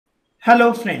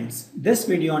Hello friends, this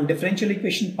video on differential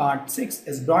equation part 6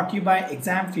 is brought to you by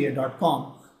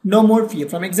examfear.com. No more fear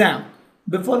from exam.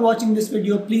 Before watching this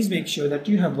video, please make sure that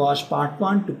you have watched part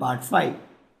 1 to part 5.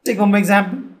 Take one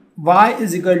example, y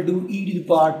is equal to e to the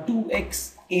power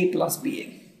 2x a plus ba.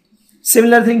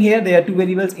 Similar thing here, there are two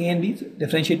variables a and b, so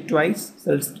differentiate twice,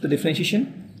 so it's the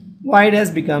differentiation. Y dash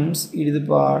becomes e to the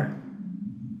power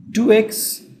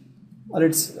 2x, or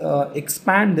let's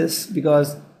expand this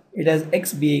because it has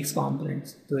x bx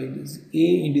components, so it is a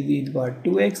into the e to the power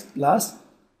 2x plus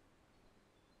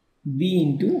b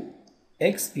into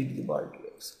x e to the power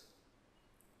 2x.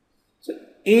 So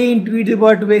a into e to the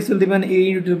power 2x will become a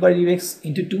into the power 2x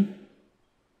into 2.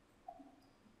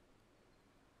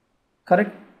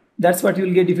 Correct? That's what you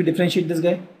will get if you differentiate this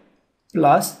guy.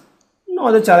 Plus, no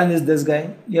other challenge is this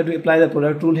guy. You have to apply the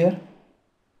product rule here.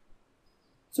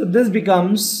 So this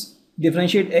becomes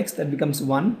differentiate x, that becomes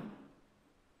 1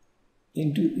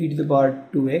 into e to the power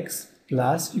 2x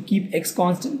plus, you keep x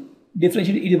constant,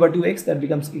 differentiate e to the power 2x, that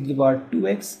becomes e to the power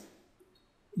 2x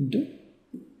into,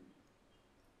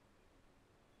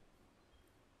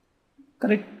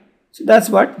 correct? So that's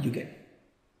what you get.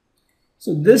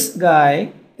 So this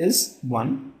guy is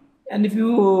 1, and if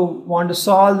you want to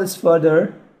solve this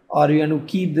further, or you want to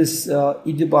keep this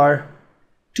e to the power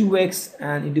 2x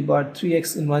and e to the power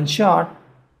 3x in one shot,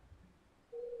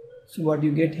 so what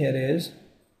you get here is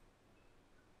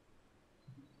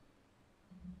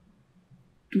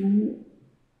 2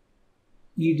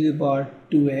 e to the power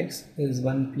 2x is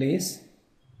one place.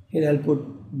 Here I'll put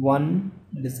 1,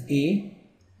 that is a,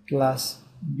 plus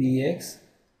bx,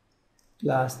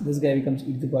 plus this guy becomes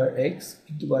e to the power x,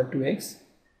 e to the power 2x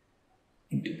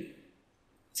into b.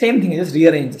 Same thing, just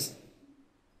rearrange this.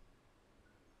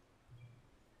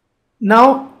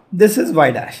 Now this is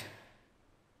y dash.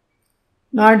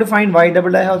 Now I have to find y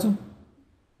double dash also.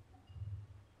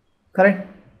 Correct?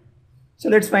 So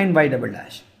let's find y double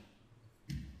dash.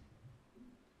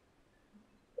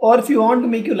 Or if you want to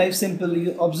make your life simple,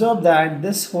 you observe that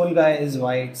this whole guy is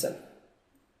y itself.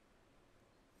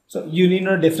 So you need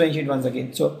not differentiate once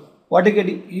again. So what you get,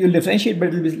 you will differentiate, but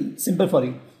it will be simple for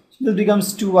you. So this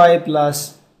becomes 2y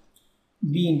plus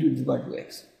b into the power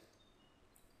 2x.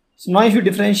 So now if you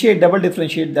differentiate, double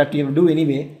differentiate, that you have to do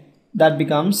anyway, that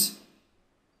becomes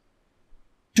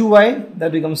 2y,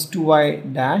 that becomes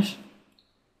 2y dash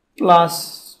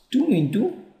plus 2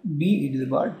 into b e to the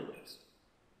power 2x.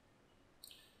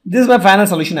 This is my final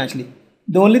solution actually.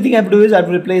 The only thing I have to do is I have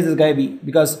to replace this guy b,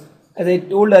 because as I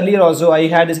told earlier also, I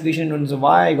had this equation in terms of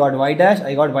y, I got y dash,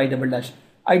 I got y double dash.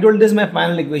 I told this is my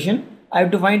final equation. I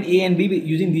have to find a and b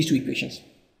using these two equations.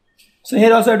 So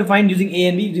here also I have to find using a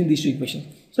and b using these two equations.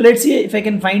 So let's see if I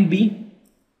can find b.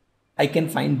 I can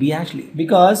find b actually,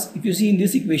 because if you see in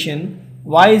this equation,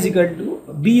 y is equal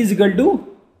to, b is equal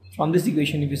to, from this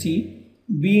equation if you see,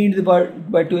 b into the power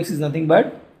by 2x is nothing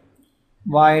but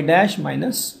y dash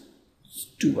minus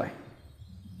 2y.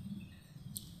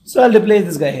 So I'll replace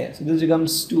this guy here. So this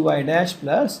becomes 2y dash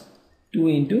plus 2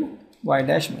 into y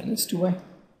dash minus 2y.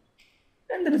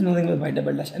 And there is nothing but y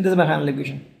double dash. And this is my final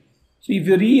equation. So if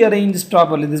you rearrange this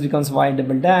properly, this becomes y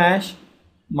double dash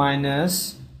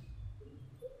minus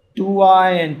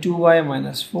 2y and 2y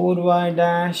minus 4y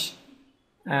dash,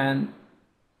 and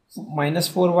minus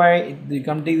 4y, if you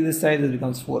come take this side, this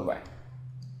becomes 4y.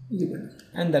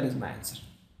 And that is my answer.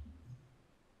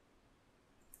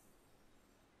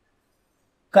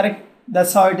 Correct?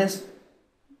 That's how it is.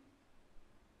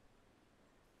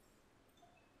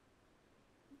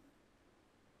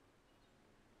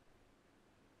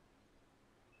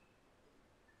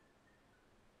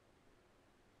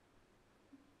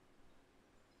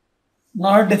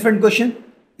 Now a different question.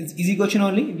 It's easy question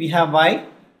only. We have y,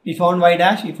 we found y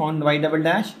dash, we found y double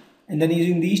dash, and then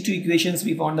using these two equations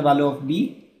we found the value of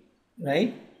b,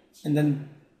 right? And then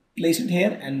place it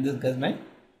here, and this is my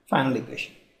final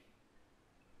equation.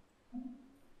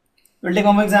 We'll take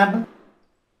one more example.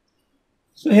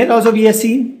 So here also we have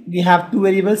seen we have two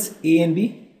variables a and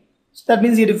b. So that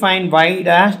means you have to find y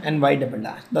dash and y double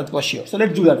dash. That's for sure. So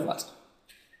let's do that first.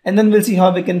 And then we'll see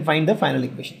how we can find the final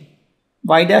equation.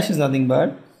 Y dash is nothing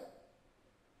but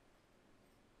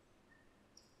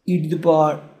e to the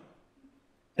power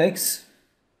x,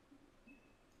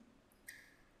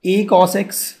 a cos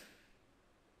x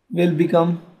will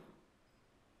become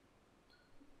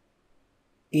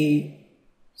a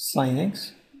sin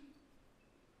x,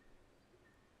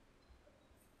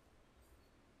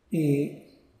 a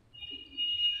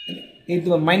to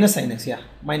the minus sin x, yeah,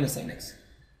 minus sin x.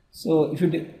 So if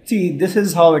you see, this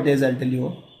is how it is, I'll tell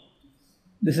you.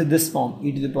 This is this form,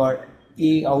 e to the power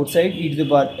a outside, e to the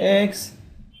power x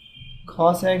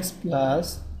cos x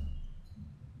plus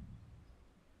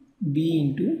b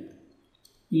into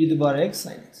e to the power x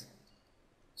sin x.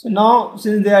 So now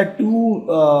since there are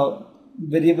two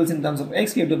variables in terms of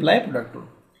x, we have to apply product rule.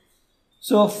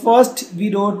 So first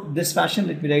we wrote this fashion.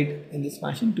 Let me write in this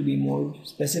fashion to be more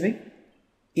specific.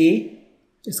 A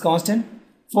is constant.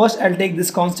 First I'll take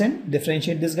this constant,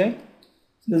 differentiate this guy.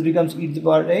 So this becomes e to the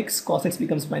power x, cos x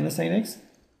becomes minus sin x.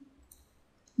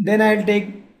 Then I'll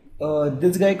take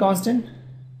this guy constant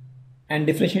and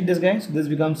differentiate this guy. So this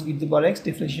becomes e to the power x,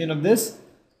 differentiation of this,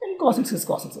 and cos x is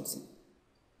cos x of c.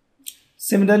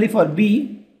 Similarly for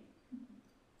b,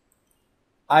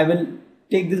 I will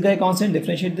take this guy constant,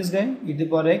 differentiate this guy, e to the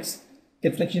power x,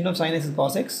 differentiation of sin x is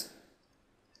cos x,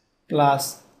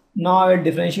 plus now I will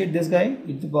differentiate this guy,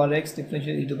 e to the power x,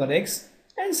 differentiate e to the power x,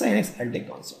 and sin x I'll take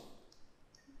constant.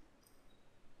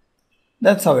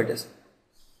 That's how it is.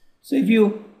 So if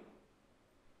you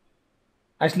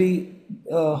actually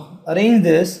arrange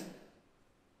this,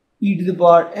 e to the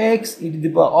power x, e to the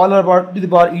power, all are about to the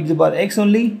power e to the power x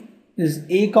only, this is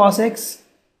a cos x,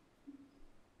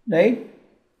 right?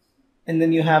 And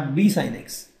then you have b sin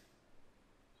x.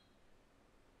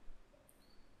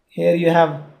 Here you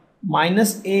have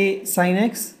minus a sin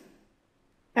x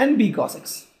and b cos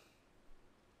x.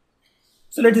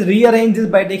 So let's rearrange this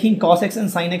by taking cos x and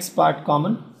sin x part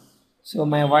common. So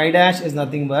my y dash is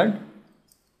nothing but,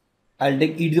 I'll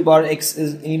take e to the power x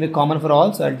is anyway common for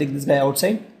all, so I'll take this guy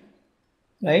outside,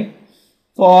 right?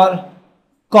 For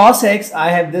cos x, I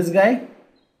have this guy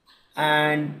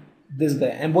and this guy,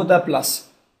 and both are plus.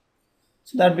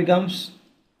 So that becomes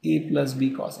a plus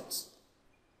b cos x.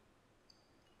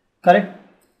 Correct?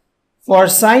 For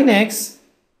sin x,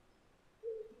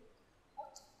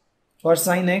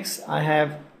 I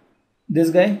have this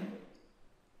guy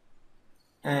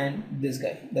and this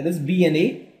guy, that is b and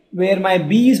a, where my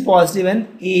b is positive and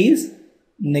a is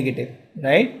negative,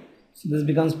 right? So this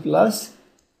becomes plus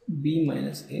b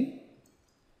minus a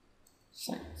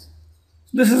sin x.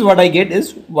 This is what I get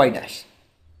is y dash.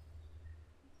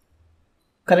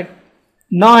 Correct?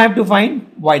 Now I have to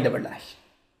find y double dash.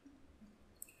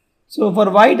 So for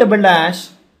y double dash,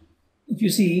 if you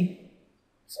see,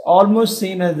 it's almost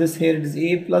same as this. Here it is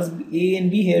a plus a and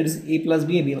b, here it is a plus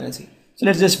b and b minus c. So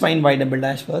let's just find y double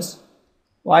dash first.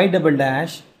 Y double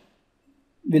dash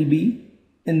will be,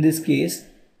 in this case,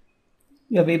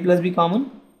 you have a plus b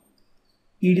common,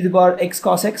 e to the power x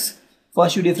cos x.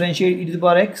 First you differentiate e to the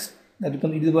power x, that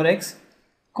becomes e to the power x,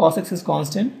 cos x is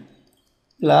constant,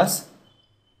 plus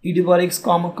e to the power x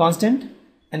constant,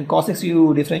 and cos x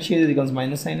you differentiate, it becomes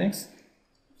minus sin x,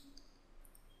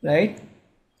 right?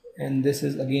 And this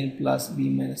is again plus b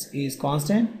minus a is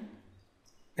constant,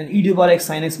 and e to the power x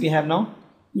sin x we have now.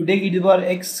 You take e to the power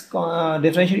x,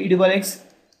 differentiate e to the power x,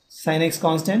 sin x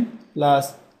constant,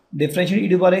 plus differentiate e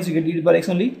to the power x, you get e to the power x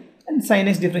only, and sin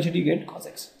x differentiate, you get cos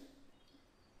x.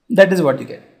 That is what you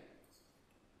get.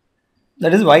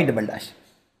 That is y double dash.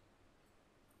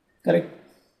 Correct?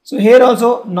 So here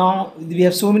also now we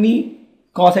have so many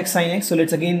cos x sin x, so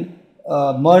let's again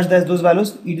merge those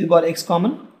values, e to the power x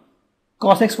common.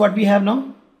 Cos x what we have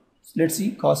now? So let's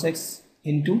see, cos x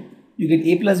into, you get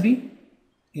a plus b,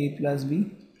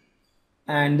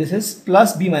 and this is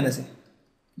plus b minus a,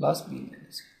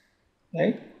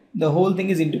 right? The whole thing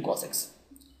is into cos x,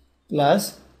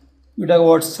 plus you talk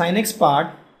about sin x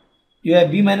part, you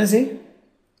have b minus a,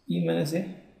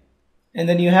 and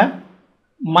then you have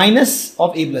minus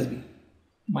of a plus b,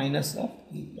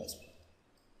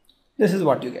 This is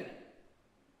what you get.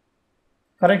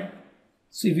 Correct?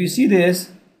 So if you see this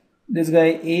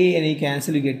guy a and a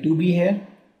cancel, you get 2b here,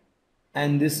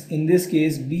 and this, in this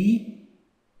case, b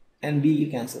and b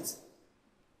cancels,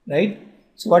 right?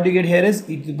 So what you get here is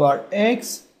e to the power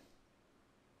x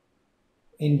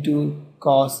into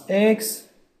cos x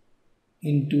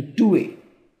into 2a,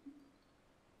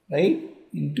 right?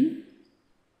 Into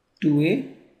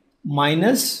 2a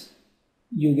minus,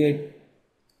 you get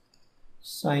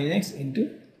sin x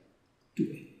into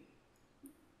 2a.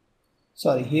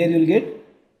 Sorry, here you will get,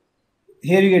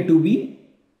 here you get 2b,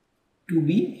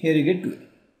 here you get 2a.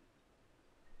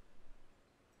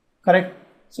 Correct?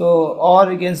 So,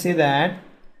 or you can say that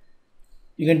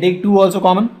you can take 2 also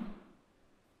common.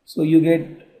 So you get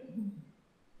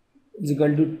is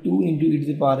equal to 2 into e to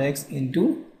the power x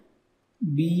into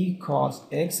b cos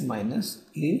x minus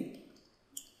a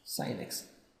sin x,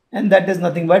 and that is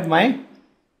nothing but my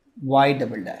y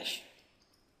double dash.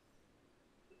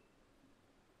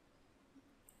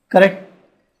 Correct?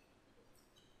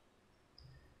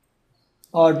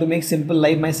 Or to make simple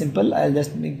life my simple, I'll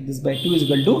just make this by 2 is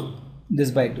equal to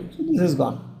this by 2. So this is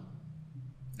gone.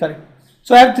 Correct?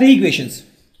 So I have 3 equations.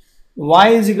 Y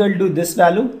is equal to this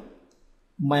value,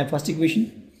 my first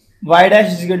equation. y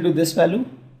dash is equal to this value,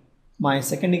 my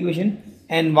second equation,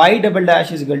 and y double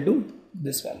dash is equal to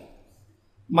this value,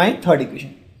 my third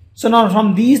equation. So now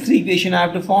from these three equations I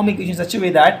have to form equations such a way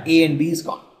that a and b is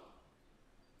gone.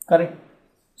 Correct?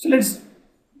 So let's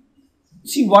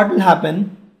see what will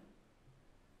happen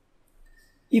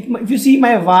if you see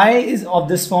my y is of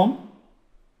this form,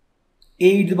 a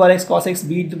e to the power x cos x,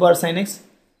 b e to the power sin x,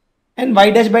 and y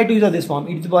dash by 2 is of this form,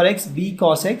 e to the power x b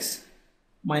cos x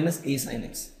minus a sin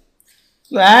x.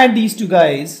 So add these two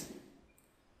guys,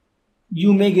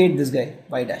 you may get this guy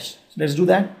y dash. So let's do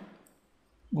that.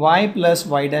 Y plus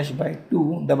y dash by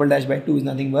 2 double dash by 2 is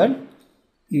nothing but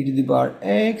e to the power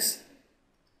x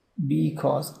b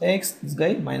cos x, this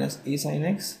guy, minus a sin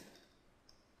x,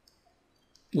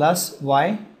 plus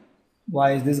y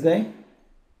is this guy,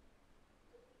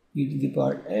 e to the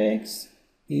power x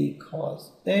a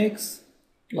cos x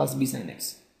plus b sin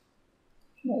x,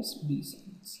 plus b sin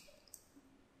x.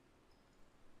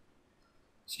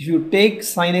 So if you take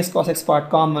sin x cos x part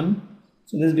common,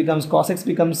 so this becomes cos x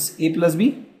becomes a plus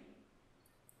b,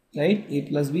 right? A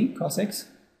plus b cos x,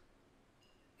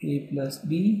 a plus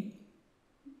b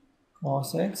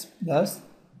cos x plus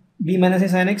b minus a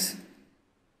sin x,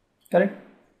 correct?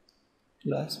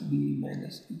 Plus b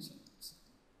minus a sin x.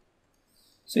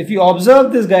 So if you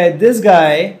observe this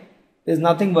guy is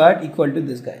nothing but equal to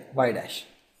this guy, y dash.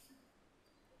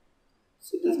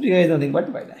 So this guy is nothing but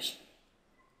y dash.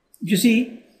 If you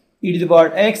see, e to the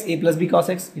power x a plus b cos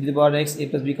x, e to the power x a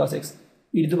plus b cos x,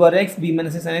 e to the power x b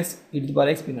minus a sin x, e to the power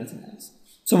x b minus a sin x.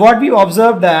 So what we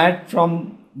observed that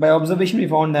by observation we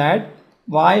found that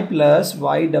y plus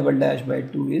y double dash by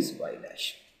 2 is y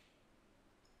dash,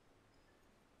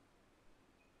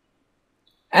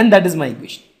 and that is my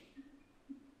equation.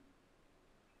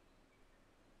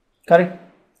 Correct?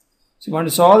 So you want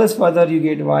to solve this further, you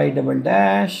get y double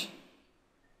dash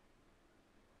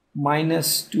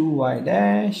minus 2y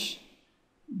dash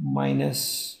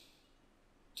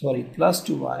plus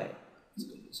 2y.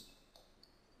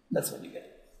 That's what you get.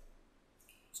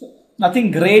 So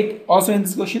nothing great also in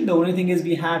this question. The only thing is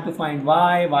we have to find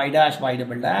y dash, y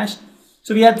double dash.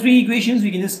 So we have three equations.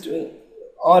 We can just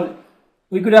or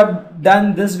we could have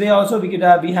done this way also. We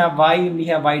have y and we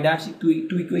have y dash, two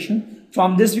equations.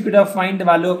 From this we could have find the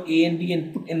value of a and b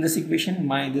and put in this equation,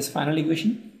 this final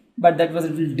equation. But that was a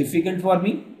little difficult for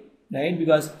me, right?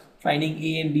 Because finding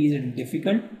a and b is a little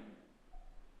difficult.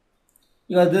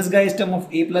 Because this guy is term of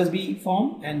a plus b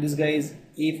form and this guy is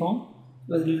a form.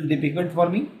 It was a little difficult for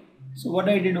me. So what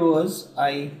I did was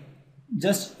I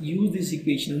just used these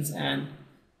equations and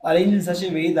arranged in such a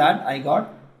way that I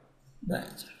got the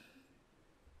answer.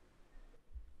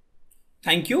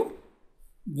 Thank you.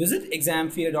 Visit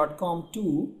examfear.com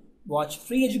to watch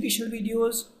free educational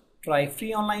videos, try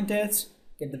free online tests,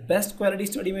 get the best quality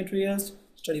study materials,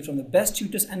 study from the best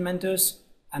tutors and mentors,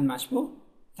 and much more.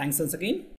 Thanks once again.